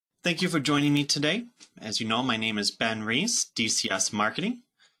Thank you for joining me today. As you know, my name is Ben Reese, DCS Marketing,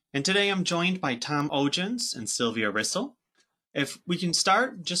 and today I'm joined by Tom Oetjens and Sylvia Rissell. If we can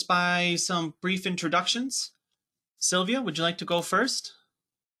start just by some brief introductions. Sylvia, would you like to go first?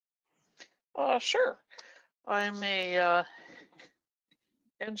 Sure. I'm a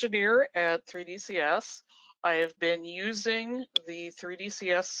engineer at 3DCS. I have been using the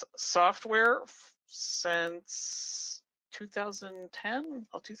 3DCS software since 2010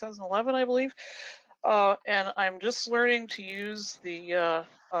 or 2011, I believe. And I'm just learning to use the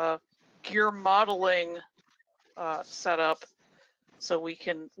gear modeling setup so we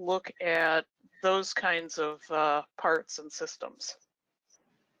can look at those kinds of parts and systems.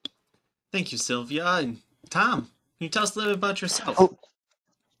 Thank you, Sylvia. And Tom, can you tell us a little bit about yourself? Oh,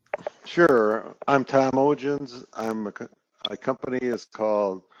 sure. I'm Tom Oetjens. My company is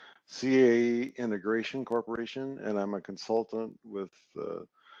called CAE Integration Corporation, and I'm a consultant with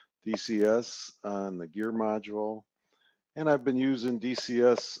DCS on the gear module. And I've been using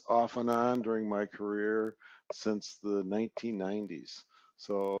DCS off and on during my career since the 1990s.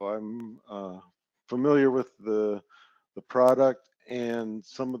 So I'm familiar with the product and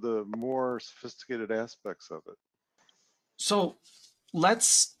some of the more sophisticated aspects of it. So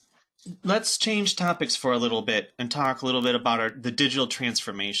let's change topics for a little bit and talk a little bit about the digital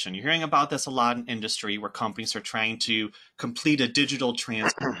transformation. You're hearing about this a lot in industry where companies are trying to complete a digital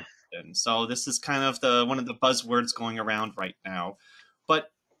transformation. So this is kind of one of the buzzwords going around right now.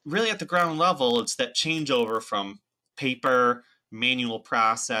 But really at the ground level, it's that changeover from paper, manual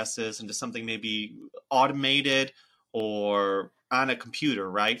processes into something maybe automated or on a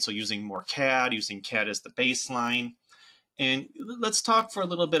computer, right? So using more CAD, using CAD as the baseline. And let's talk for a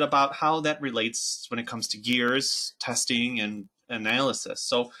little bit about how that relates when it comes to gears, testing, and analysis.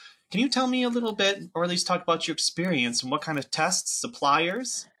 So can you tell me a little bit, or at least talk about your experience and what kind of tests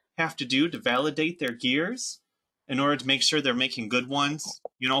suppliers have to do to validate their gears in order to make sure they're making good ones,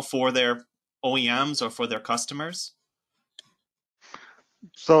 for their OEMs or for their customers?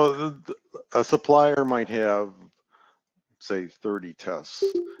 So a supplier might have, say, 30 tests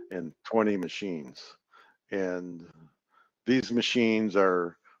and 20 machines. And these machines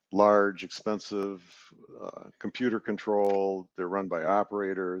are large, expensive, computer controlled. They're run by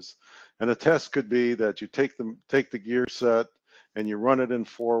operators. And a test could be that you take the gear set and you run it in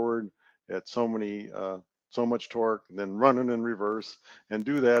forward at so much torque, and then run it in reverse, and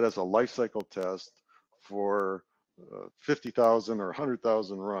do that as a life cycle test for 50,000 or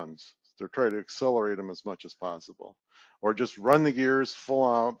 100,000 runs to try to accelerate them as much as possible, or just run the gears full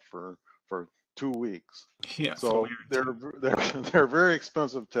out for 2 weeks. Yeah. So they're very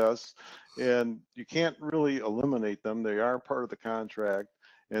expensive tests, and you can't really eliminate them. They are part of the contract,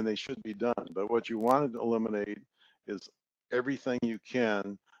 and they should be done. But what you want to eliminate is everything you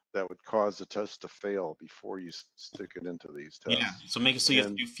can that would cause the test to fail before you stick it into these tests. Yeah. So make it so you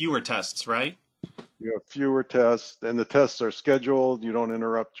have to do fewer tests, right? You have fewer tests, and the tests are scheduled. You don't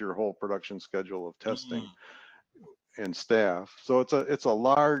interrupt your whole production schedule of testing and staff. So it's a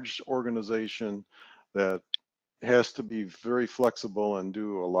large organization that has to be very flexible and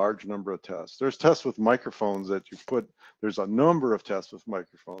do a large number of tests. There's tests with microphones that there's a number of tests with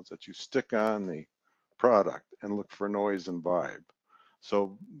microphones that you stick on the product and look for noise and vibe.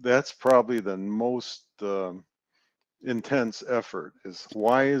 So that's probably the most intense effort, is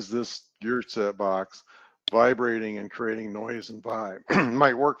why is this gear set box vibrating and creating noise and vibe?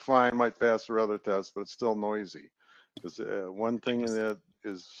 Might work fine, might pass through other tests, but it's still noisy. Because one thing that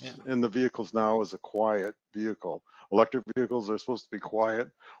is in the vehicles now is a quiet vehicle. Electric vehicles are supposed to be quiet.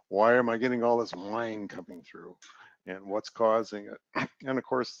 Why am I getting all this whine coming through? And what's causing it? And of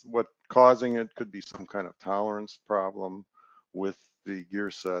course, what causing it could be some kind of tolerance problem with the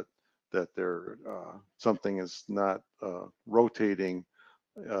gear set, that something is not rotating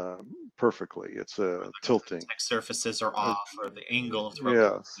perfectly. It's tilting. Surfaces are off, or the angle of the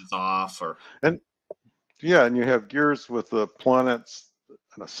rotation is off, and you have gears with the planets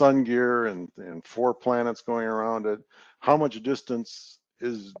and a sun gear and 4 planets going around it. How much distance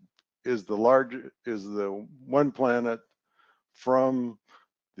is the one planet from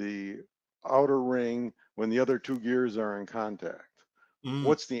the outer ring when the other 2 gears are in contact?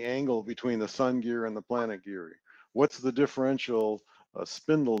 What's the angle between the sun gear and the planet gear? What's the differential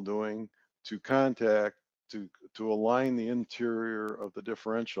spindle doing to contact to align the interior of the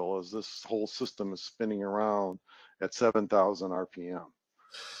differential as this whole system is spinning around at 7,000 RPM?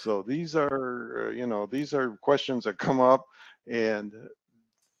 So these are questions that come up, and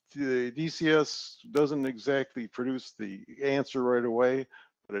the DCS doesn't exactly produce the answer right away,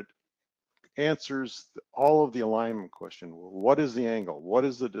 but it answers all of the alignment question. What is the angle? What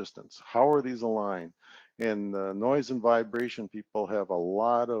is the distance? How are these aligned? And noise and vibration people have a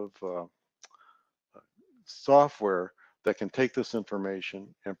lot of software that can take this information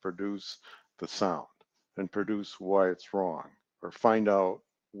and produce the sound and produce why it's wrong, or find out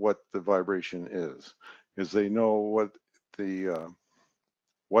what the vibration is they know what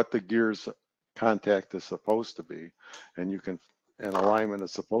the gears contact is supposed to be, and and alignment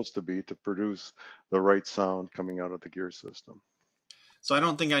is supposed to be to produce the right sound coming out of the gear system. So I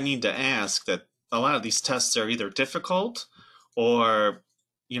don't think I need to ask that a lot of these tests are either difficult or,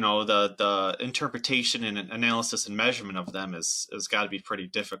 you know, the interpretation and analysis and measurement of them is got to be pretty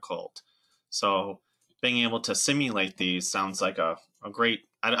difficult. So being able to simulate these sounds like a great,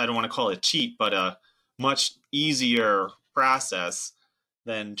 I don't want to call it cheap, but a much easier process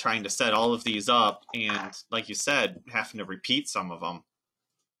than trying to set all of these up and, like you said, having to repeat some of them.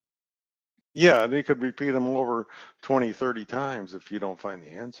 Yeah, they could repeat them over 20, 30 times if you don't find the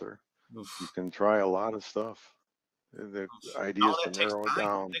answer. Oof. You can try a lot of stuff. The idea is to narrow it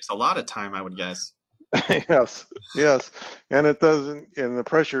down. It takes a lot of time, I would guess. yes, and it doesn't, and the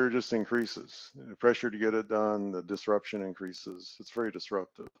pressure just increases. The pressure to get it done, the disruption increases. It's very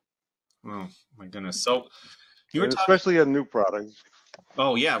disruptive. Oh my goodness! So you were especially a new product.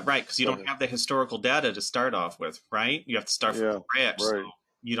 Oh yeah, right. Because you don't have the historical data to start off with, right? You have to start from scratch. Right. So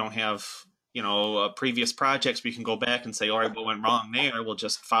you don't have, you know, previous projects. We can go back and say, all right, what went wrong there? We'll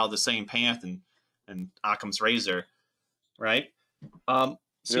just follow the same path and Occam's razor, right? So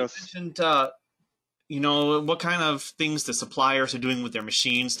yes. you mentioned, you know, what kind of things the suppliers are doing with their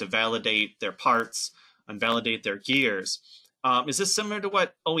machines to validate their parts and validate their gears. Is this similar to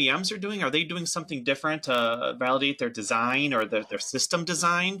what OEMs are doing? Are they doing something different to validate their design or their system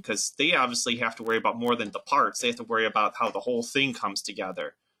design? Because they obviously have to worry about more than the parts. They have to worry about how the whole thing comes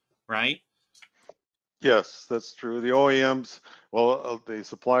together, right? Yes, that's true. The OEMs, well, the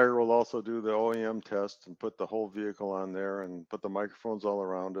supplier will also do the OEM test and put the whole vehicle on there and put the microphones all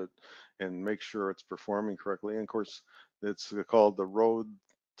around it and make sure it's performing correctly. And of course, it's called the road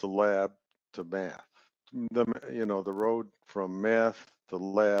to lab to math. The road from math to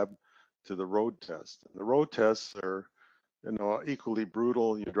lab to the road test. And the road tests are, equally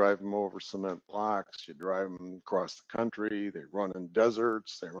brutal. You drive them over cement blocks, you drive them across the country, they run in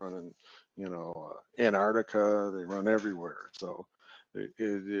deserts, they run in, Antarctica, they run everywhere. So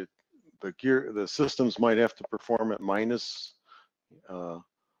the systems might have to perform at minus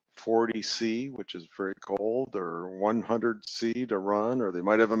 40 C, which is very cold, or 100 C to run, or they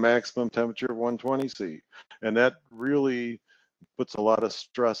might have a maximum temperature of 120 C. And that really puts a lot of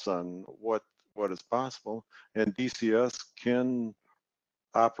stress on what is possible. And DCS can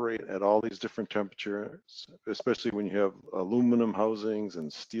operate at all these different temperatures, especially when you have aluminum housings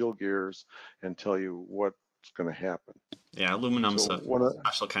and steel gears, and tell you what's going to happen. Yeah, aluminum's a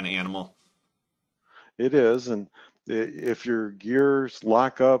special kind of animal. It is, and if your gears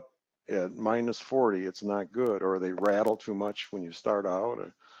lock up at minus 40, it's not good, or they rattle too much when you start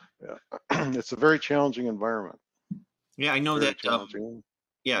out. It's a very challenging environment. Yeah, I know very that.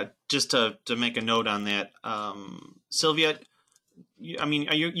 Yeah, just to make a note on that, Sylvia. I mean,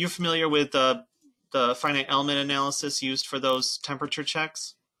 are you familiar with the finite element analysis used for those temperature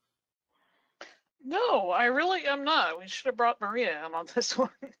checks? No, I really am not. We should have brought Maria in on this one.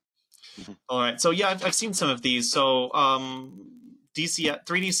 All right. So yeah, I've seen some of these. So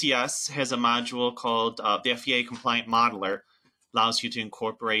 3DCS has a module called the FEA compliant modeler. Allows you to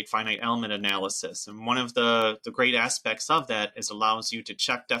incorporate finite element analysis. And one of the great aspects of that is allows you to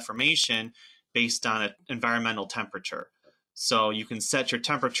check deformation based on an environmental temperature. So you can set your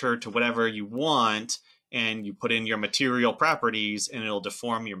temperature to whatever you want, and you put in your material properties, and it'll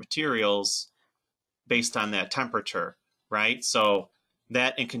deform your materials based on that temperature, right? So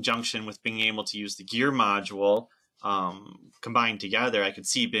that, in conjunction with being able to use the gear module combined together, I could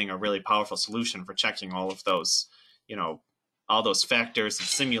see being a really powerful solution for checking all of those, all those factors and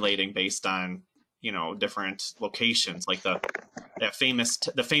simulating based on, different locations, like the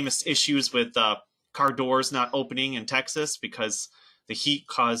famous issues with car doors not opening in Texas because the heat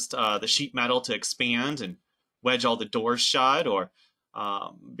caused the sheet metal to expand and wedge all the doors shut, or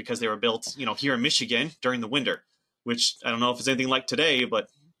because they were built, here in Michigan during the winter, which I don't know if it's anything like today, but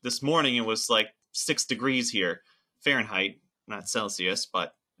this morning it was like 6 degrees here, Fahrenheit, not Celsius,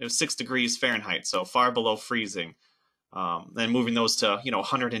 but it was 6 degrees Fahrenheit, so far below freezing. Then moving those to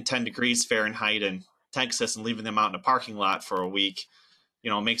 110 degrees Fahrenheit in Texas and leaving them out in a parking lot for a week,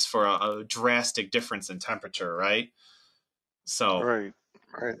 makes for a drastic difference in temperature, right? So right.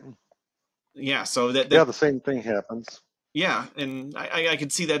 Yeah, so the same thing happens. Yeah, and I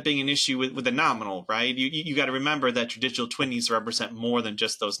could see that being an issue with the nominal, right? You got to remember that your digital twin needs to represent more than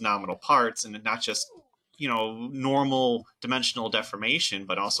just those nominal parts, and not just normal dimensional deformation,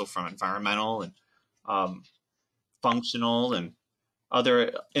 but also from environmental and um, functional and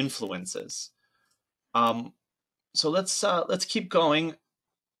other influences. Um, so let's keep going.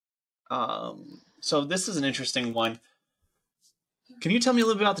 So this is an interesting one. Can you tell me a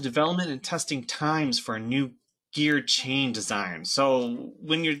little bit about the development and testing times for a new gear chain design? So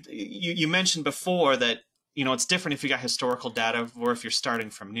when you mentioned before that it's different if you got historical data or if you're starting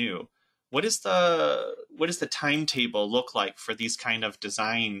from new. What does the timetable look like for these kind of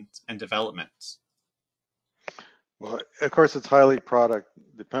designs and developments? Well, of course, it's highly product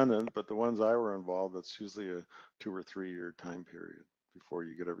dependent, but the ones I were involved, it's usually a 2 or 3 year time period before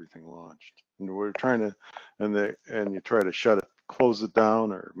you get everything launched. And we're trying to, and you try to close it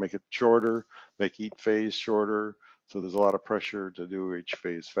down or make it shorter, make each phase shorter. So there's a lot of pressure to do each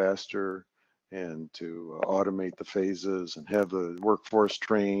phase faster and to automate the phases and have the workforce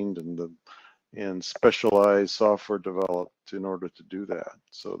trained and specialized software developed in order to do that.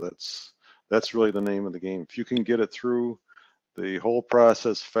 So that's really the name of the game. If you can get it through the whole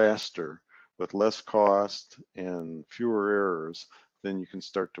process faster with less cost and fewer errors, then you can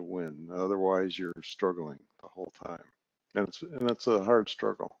start to win. Otherwise, you're struggling the whole time, and it's a hard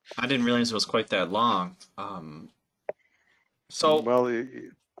struggle. I didn't realize it was quite that long. So Well,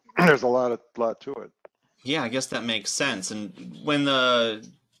 there's a lot to it. yeah, I guess that makes sense. And when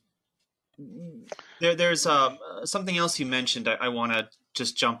there's something else you mentioned, I want to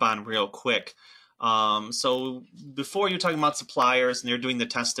just jump on real quick. So before you're talking about suppliers and they're doing the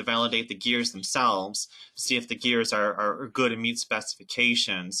test to validate the gears themselves, to see if the gears are good and meet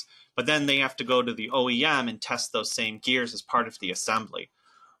specifications. But then they have to go to the OEM and test those same gears as part of the assembly.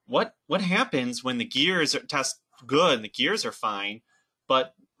 What happens when the gears test good and the gears are fine,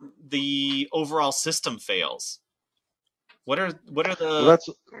 but the overall system fails? What are Well,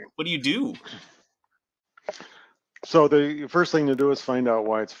 what do you do? so the first thing to do is find out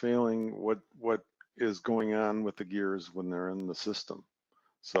why it's failing, what is going on with the gears when they're in the system.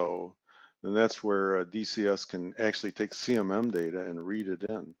 So then that's where DCS can actually take CMM data and read it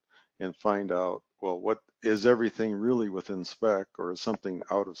in and find out, well, what is everything really within spec or is something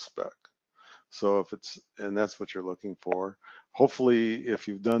out of spec? So and that's what you're looking for. Hopefully, if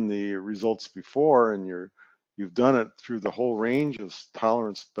you've done the results before and you've done it through the whole range of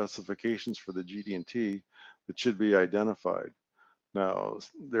tolerance specifications for the GD&T, it should be identified. Now,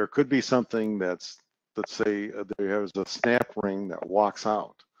 there could be something let's say there has a snap ring that walks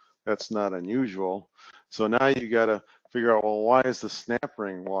out. That's not unusual. So now you got to figure out, well, why is the snap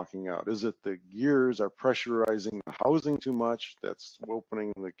ring walking out? Is it the gears are pressurizing the housing too much? That's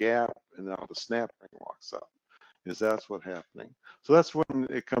opening the gap, and now the snap ring walks out. That's what's happening? So that's when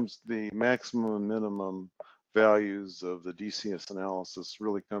it comes to the maximum and minimum values of the DCS analysis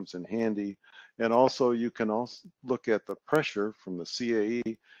really comes in handy. And also you can also look at the pressure from the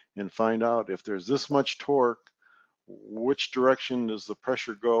CAE and find out if there's this much torque, which direction does the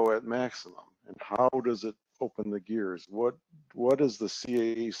pressure go at maximum and how does it open the gears? What is the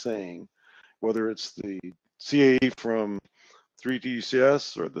CAE saying? Whether it's the CAE from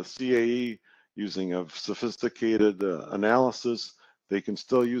 3DCS or the CAE using a sophisticated analysis, they can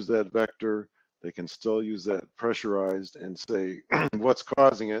still use that vector, they can still use that pressurized and say what's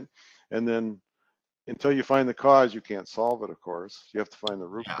causing it. And then until you find the cause, you can't solve it, of course. You have to find the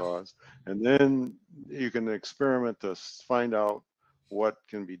root Yeah. cause. And then you can experiment to find out what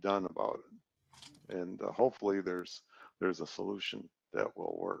can be done about it. And hopefully there's a solution that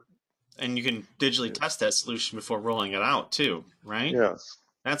will work. And you can digitally test that solution before rolling it out too, right? Yes.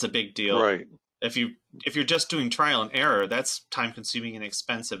 That's a big deal. Right. If you're just doing trial and error, that's time consuming and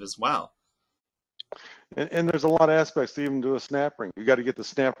expensive as well. And there's a lot of aspects to even do a snap ring. You got to get the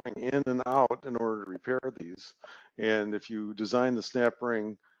snap ring in and out in order to repair these. And if you design the snap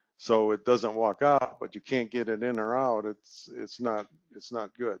ring so it doesn't walk out, but you can't get it in or out, it's not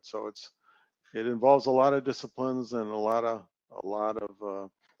good. So it involves a lot of disciplines and a lot of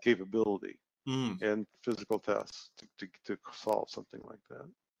capability and physical tests to solve something like that.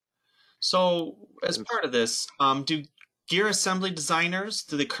 So as part of this, do gear assembly designers,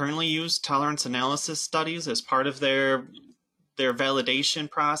 do they currently use tolerance analysis studies as part of their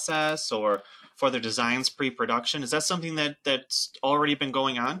validation process or for their designs pre-production? Is that something that's already been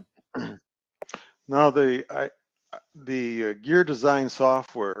going on? Now the gear design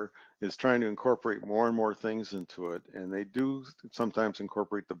software is trying to incorporate more and more things into it, and they do sometimes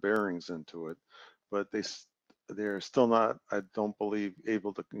incorporate the bearings into it, but they're still not, I don't believe,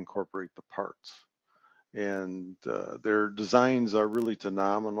 able to incorporate the parts. and their designs are really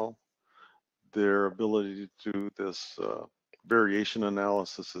phenomenal. Their ability to do this variation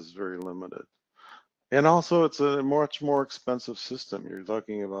analysis is very limited. And also, it's a much more expensive system. You're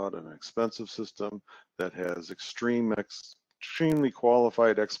talking about an expensive system that has extremely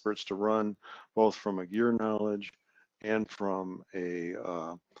qualified experts to run, both from a gear knowledge and from a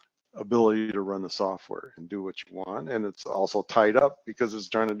ability to run the software and do what you want. And it's also tied up because it's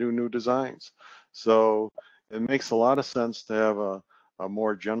trying to do new designs. So it makes a lot of sense to have a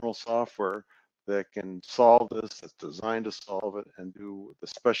more general software that can solve this, that's designed to solve it, and do the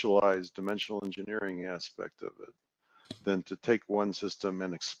specialized dimensional engineering aspect of it, than to take one system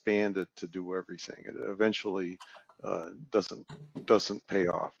and expand it to do everything. It eventually doesn't pay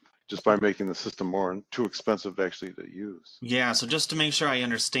off just by making the system too expensive actually to use. Yeah, so just to make sure I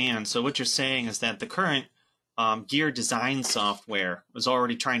understand, so what you're saying is that the current gear design software was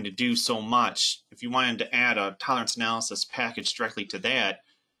already trying to do so much. If you wanted to add a tolerance analysis package directly to that,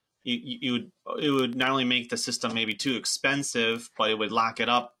 it would not only make the system maybe too expensive, but it would lock it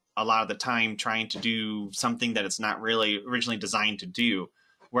up a lot of the time trying to do something that it's not really originally designed to do.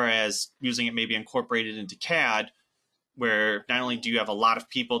 Whereas using it maybe incorporated into CAD, where not only do you have a lot of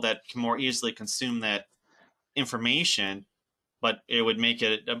people that can more easily consume that information, but it would make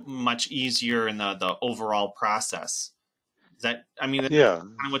it much easier in the overall process. Is that, I mean, that's Yeah,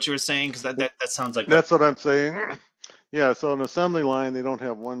 kind of what you were saying, because that sounds like that's what I'm saying. Yeah, so an assembly line, they don't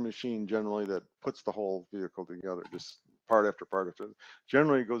have one machine generally that puts the whole vehicle together, just part after part after.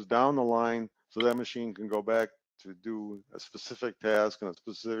 Generally, it goes down the line so that machine can go back to do a specific task in a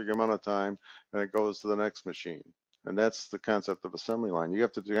specific amount of time, and it goes to the next machine. And that's the concept of assembly line. You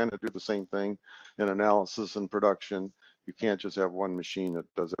have to kind of do the same thing in analysis and production. You can't just have one machine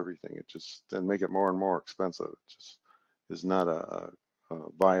that does everything. It just, and make it more and more expensive. It just is not a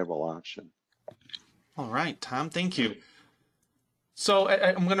viable option. All right, Tom, thank you. So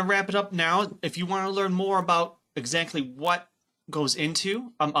I'm going to wrap it up now. If you want to learn more about exactly what goes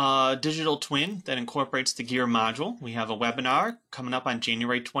into a digital twin that incorporates the gear module, we have a webinar coming up on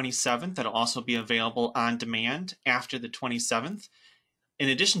January 27th that'll also be available on demand after the 27th. In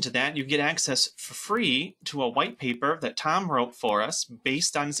addition to that, you get access for free to a white paper that Tom wrote for us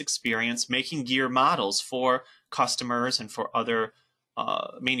based on his experience making gear models for customers and for other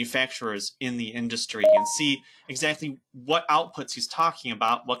manufacturers in the industry, and see exactly what outputs he's talking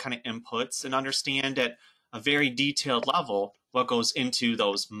about, what kind of inputs, and understand at a very detailed level what goes into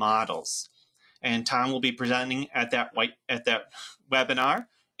those models. And Tom will be presenting at that webinar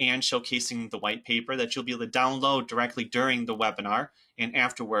and showcasing the white paper that you'll be able to download directly during the webinar and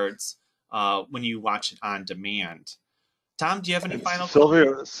afterwards when you watch it on demand. Tom, do you have any final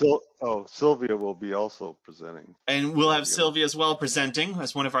comments? Sylvia will be also presenting. And we'll have Sylvia as well presenting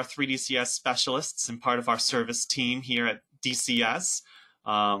as one of our 3DCS specialists and part of our service team here at DCS.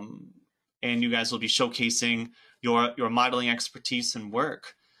 And you guys will be showcasing your modeling expertise and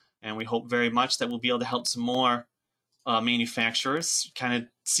work. And we hope very much that we'll be able to help some more manufacturers kind of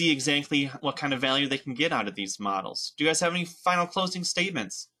see exactly what kind of value they can get out of these models. Do you guys have any final closing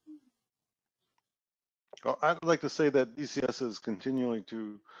statements? Well, I'd like to say that DCS is continuing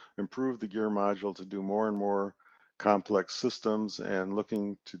to improve the gear module to do more and more complex systems, and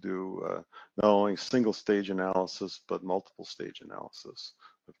looking to do not only single stage analysis, but multiple stage analysis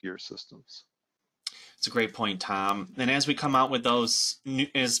of gear systems. It's a great point, Tom. And as we come out with those,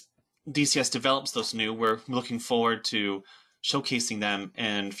 as DCS develops those new, we're looking forward to showcasing them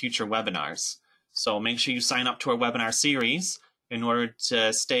in future webinars. So make sure you sign up to our webinar series in order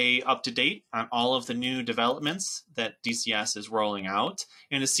to stay up to date on all of the new developments that DCS is rolling out,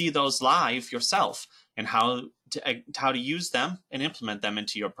 and to see those live yourself and how to use them and implement them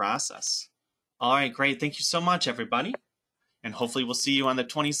into your process. All right, great. Thank you so much, everybody. And hopefully we'll see you on the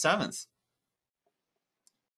 27th.